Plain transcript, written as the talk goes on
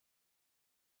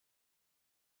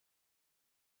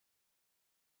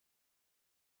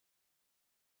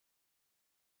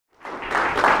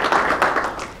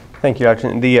Thank you,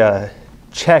 Dr. The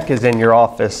check is in your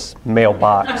office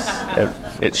mailbox.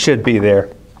 It should be there.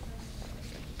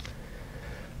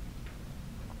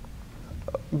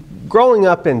 Growing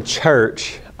up in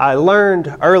church, I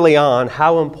learned early on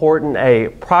how important a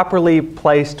properly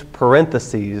placed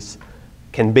parentheses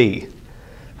can be.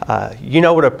 You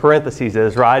know what a parentheses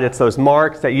is, right? It's those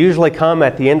marks that usually come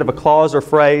at the end of a clause or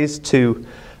phrase to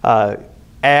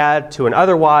add to an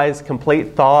otherwise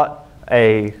complete thought,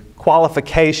 a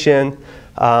qualification,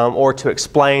 or to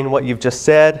explain what you've just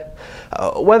said.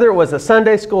 Whether it was a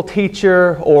Sunday school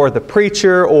teacher or the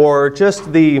preacher or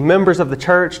just the members of the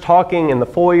church talking in the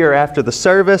foyer after the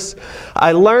service,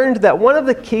 I learned that one of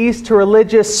the keys to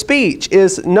religious speech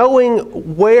is knowing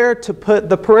where to put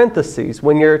the parentheses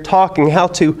when you're talking, how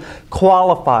to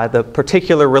qualify the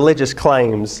particular religious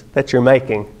claims that you're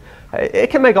making. It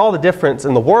can make all the difference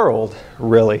in the world,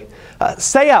 really.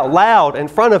 Say out loud in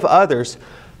front of others,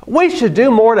 "We should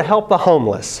do more to help the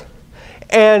homeless."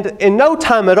 And in no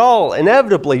time at all,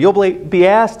 inevitably, you'll be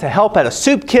asked to help at a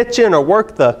soup kitchen or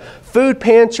work the food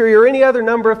pantry or any other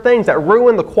number of things that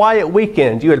ruin the quiet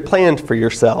weekend you had planned for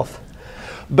yourself.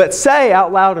 But say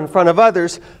out loud in front of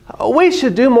others, "We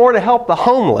should do more to help the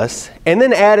homeless," and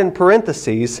then add in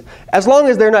parentheses, "as long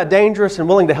as they're not dangerous and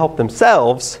willing to help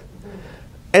themselves."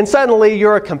 And suddenly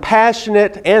you're a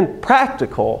compassionate and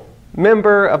practical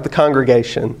member of the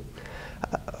congregation.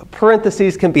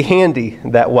 Parentheses can be handy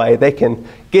that way. They can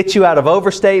get you out of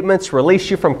overstatements, release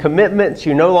you from commitments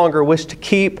you no longer wish to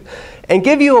keep, and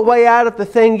give you a way out of the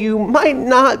thing you might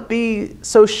not be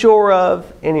so sure of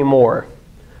anymore.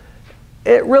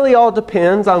 It really all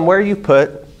depends on where you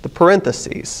put the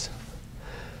parentheses.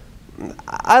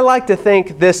 I like to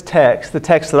think this text, the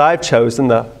text that I've chosen,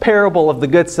 the parable of the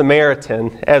Good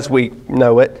Samaritan as we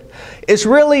know it, is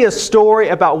really a story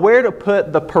about where to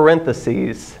put the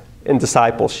parentheses in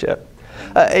discipleship.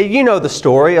 You know the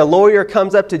story. A lawyer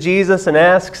comes up to Jesus and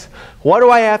asks, "What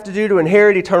do I have to do to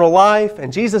inherit eternal life?"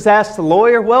 And Jesus asks the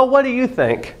lawyer, "Well, what do you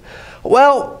think?"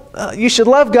 "Well, you should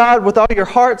love God with all your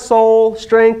heart, soul,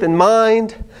 strength, and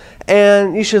mind,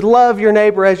 and you should love your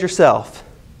neighbor as yourself."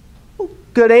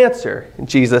 "Good answer,"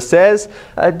 Jesus says.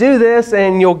 "Do this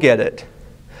and you'll get it."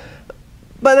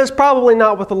 But that's probably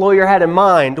not what the lawyer had in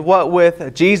mind. What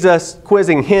with Jesus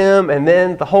quizzing him and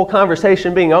then the whole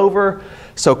conversation being over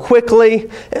so quickly.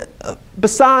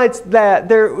 Besides that,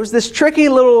 there was this tricky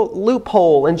little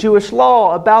loophole in Jewish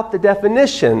law about the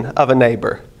definition of a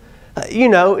neighbor.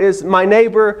 Is my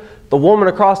neighbor the woman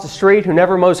across the street who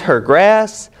never mows her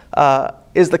grass?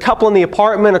 Is the couple in the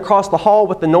apartment across the hall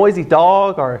with the noisy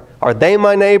dog? Are they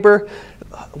my neighbor?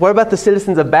 What about the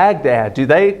citizens of Baghdad? Do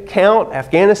they count?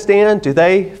 Afghanistan? Do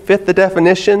they fit the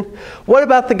definition? What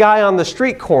about the guy on the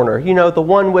street corner? The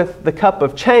one with the cup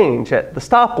of change at the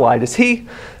stoplight. Is he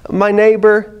my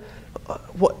neighbor?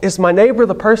 Is my neighbor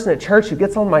the person at church who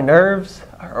gets on my nerves?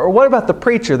 Or what about the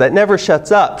preacher that never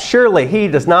shuts up? Surely he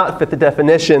does not fit the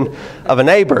definition of a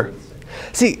neighbor.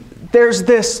 See, there's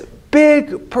this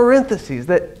big parentheses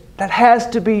that has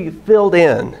to be filled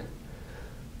in.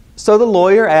 So the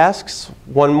lawyer asks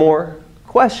one more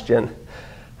question.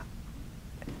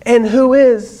 And who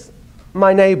is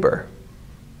my neighbor?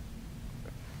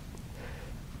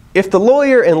 If the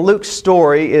lawyer in Luke's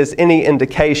story is any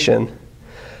indication,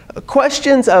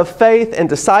 questions of faith and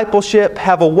discipleship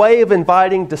have a way of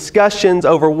inviting discussions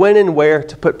over when and where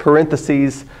to put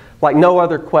parentheses like no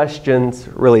other questions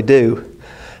really do.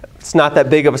 It's not that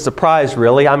big of a surprise,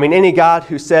 really. I mean, any God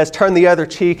who says, "Turn the other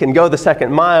cheek and go the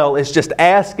second mile," is just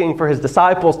asking for his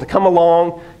disciples to come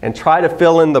along and try to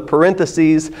fill in the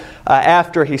parentheses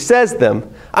after he says them.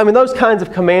 I mean, those kinds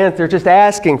of commands, they're just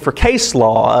asking for case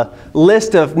law, a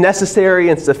list of necessary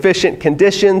and sufficient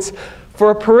conditions for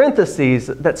a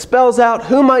parentheses that spells out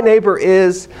who my neighbor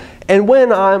is and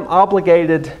when I'm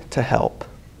obligated to help.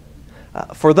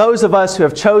 For those of us who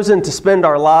have chosen to spend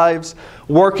our lives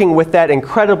working with that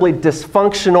incredibly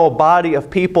dysfunctional body of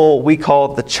people we call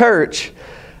the church,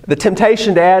 the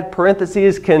temptation to add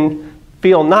parentheses can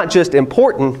feel not just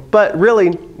important, but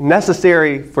really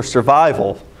necessary for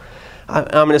survival.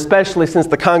 I mean, especially since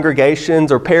the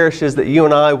congregations or parishes that you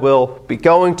and I will be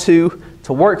going to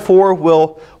work for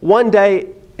will one day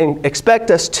expect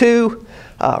us to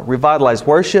revitalize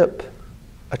worship,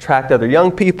 attract other young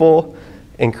people,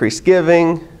 increase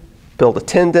giving, build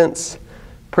attendance,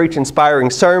 preach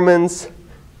inspiring sermons,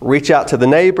 reach out to the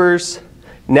neighbors,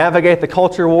 navigate the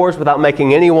culture wars without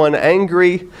making anyone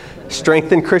angry,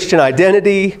 strengthen Christian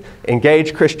identity,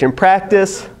 engage Christian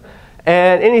practice,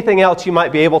 and anything else you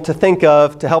might be able to think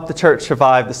of to help the church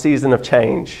survive the season of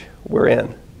change we're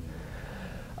in.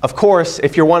 Of course,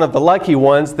 if you're one of the lucky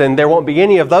ones, then there won't be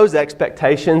any of those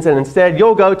expectations, and instead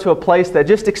you'll go to a place that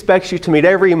just expects you to meet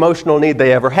every emotional need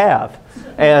they ever have.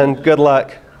 And good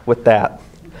luck with that.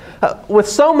 With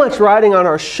so much riding on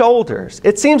our shoulders,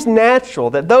 it seems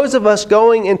natural that those of us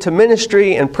going into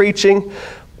ministry and preaching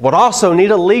would also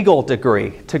need a legal degree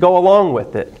to go along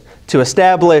with it, to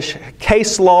establish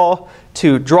case law,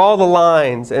 to draw the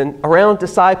lines and around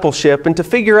discipleship, and to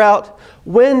figure out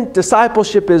when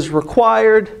discipleship is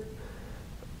required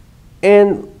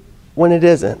and when it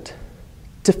isn't.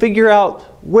 To figure out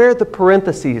where the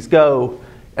parentheses go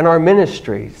in our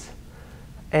ministries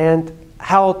and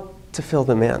how to fill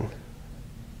them in.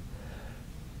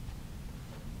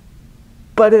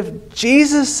 But if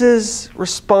Jesus'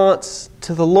 response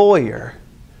to the lawyer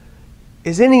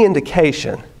is any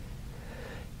indication,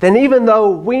 then even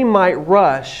though we might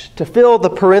rush to fill the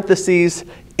parentheses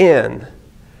in,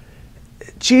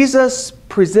 Jesus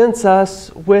presents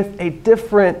us with a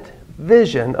different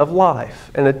vision of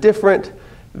life and a different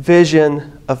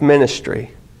vision of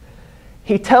ministry.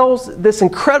 He tells this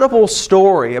incredible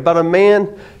story about a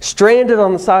man stranded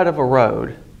on the side of a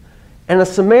road and a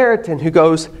Samaritan who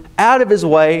goes out of his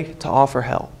way to offer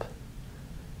help.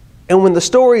 And when the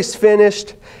story's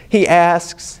finished, he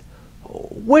asks,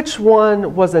 which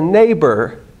one was a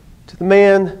neighbor to the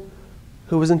man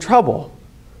who was in trouble?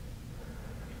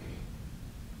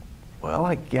 Well,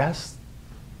 I guess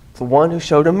the one who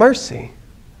showed him mercy.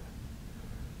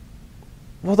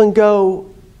 Well, then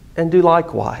go and do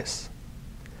likewise.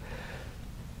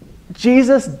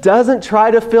 Jesus doesn't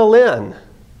try to fill in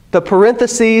the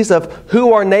parentheses of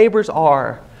who our neighbors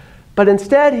are, but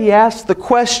instead he asks the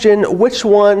question, which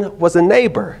one was a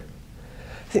neighbor?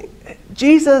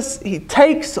 Jesus, he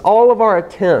takes all of our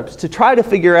attempts to try to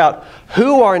figure out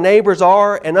who our neighbors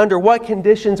are and under what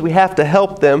conditions we have to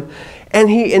help them, and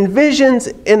he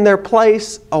envisions in their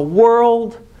place a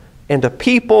world and a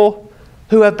people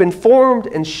who have been formed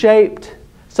and shaped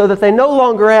so that they no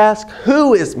longer ask,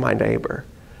 who is my neighbor?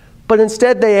 But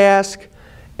instead they ask,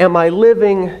 am I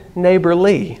living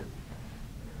neighborly?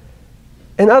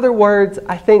 In other words,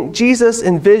 I think Jesus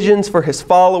envisions for his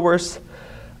followers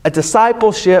a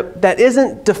discipleship that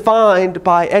isn't defined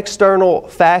by external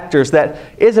factors, that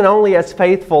isn't only as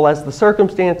faithful as the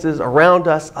circumstances around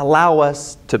us allow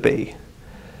us to be.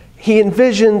 He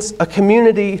envisions a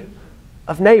community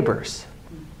of neighbors.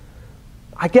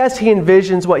 I guess he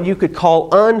envisions what you could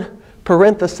call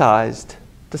unparenthesized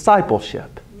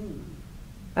discipleship.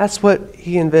 That's what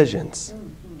he envisions.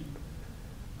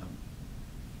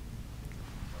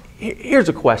 Here's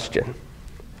a question.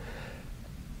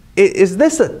 Is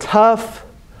this a tough,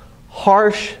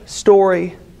 harsh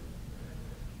story?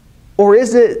 Or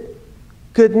is it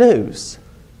good news?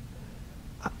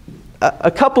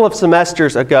 A couple of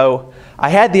semesters ago, I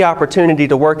had the opportunity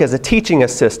to work as a teaching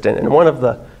assistant in one of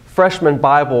the freshman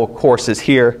Bible courses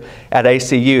here at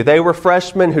ACU. They were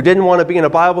freshmen who didn't want to be in a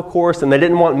Bible course and they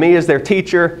didn't want me as their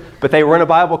teacher, but they were in a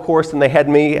Bible course and they had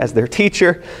me as their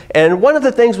teacher. And one of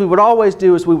the things we would always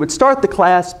do is we would start the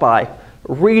class by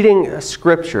reading a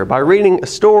scripture, by reading a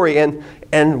story.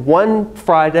 And one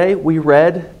Friday we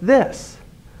read this.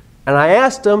 And I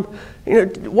asked them,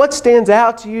 what stands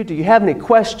out to you? Do you have any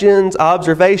questions,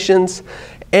 observations?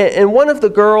 And one of the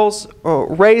girls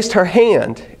raised her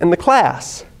hand in the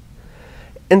class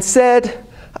and said,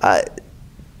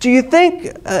 do you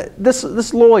think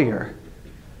this lawyer,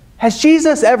 has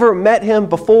Jesus ever met him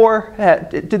before?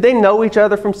 Did they know each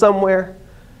other from somewhere?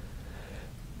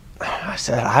 I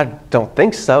said, I don't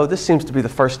think so. This seems to be the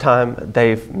first time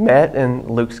they've met in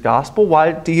Luke's gospel.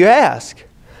 Why do you ask?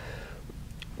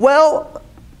 Well,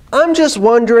 I'm just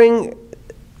wondering,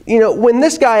 when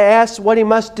this guy asks what he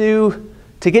must do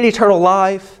to get eternal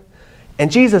life,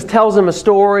 and Jesus tells him a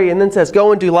story and then says,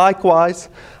 go and do likewise,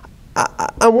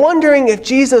 I'm wondering if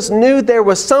Jesus knew there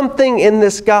was something in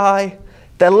this guy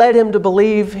that led him to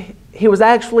believe he was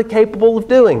actually capable of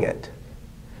doing it.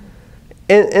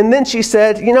 And then she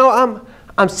said,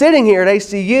 I'm sitting here at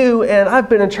ACU and I've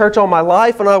been in church all my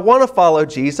life and I want to follow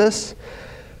Jesus.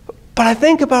 But I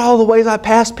think about all the ways I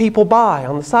pass people by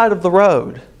on the side of the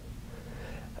road.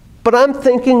 But I'm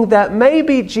thinking that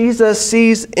maybe Jesus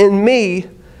sees in me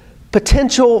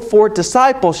potential for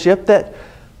discipleship that,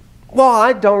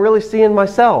 I don't really see in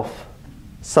myself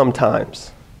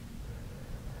sometimes.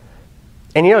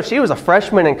 And she was a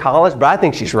freshman in college, but I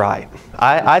think she's right.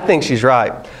 I think she's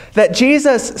right. That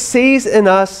Jesus sees in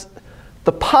us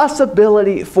the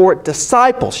possibility for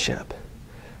discipleship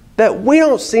that we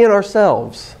don't see in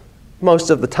ourselves most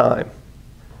of the time.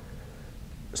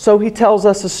 So he tells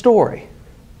us a story.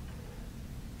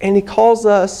 And he calls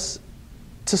us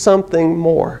to something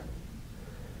more.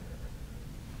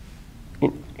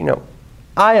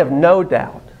 I have no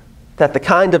doubt that the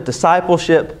kind of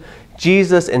discipleship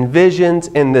Jesus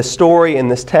envisions in this story, in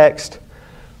this text,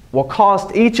 will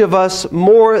cost each of us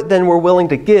more than we're willing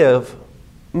to give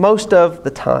most of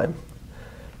the time.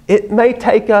 It may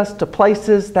take us to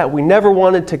places that we never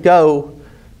wanted to go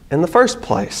in the first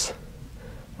place.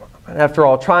 After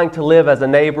all, trying to live as a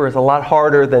neighbor is a lot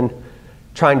harder than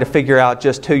trying to figure out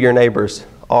just who your neighbors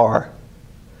are.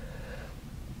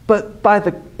 But by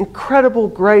the incredible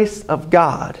grace of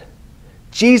God,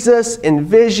 Jesus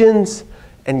envisions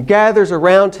and gathers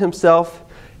around himself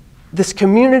this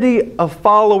community of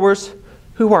followers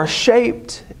who are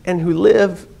shaped and who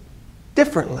live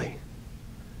differently.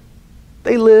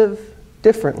 They live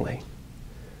differently.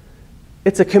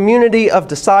 It's a community of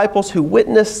disciples who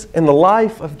witness in the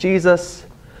life of Jesus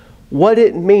what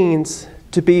it means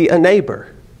to be a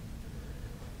neighbor.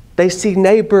 They see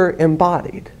neighbor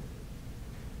embodied.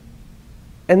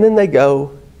 And then they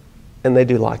go and they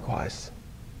do likewise.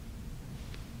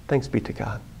 Thanks be to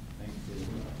God.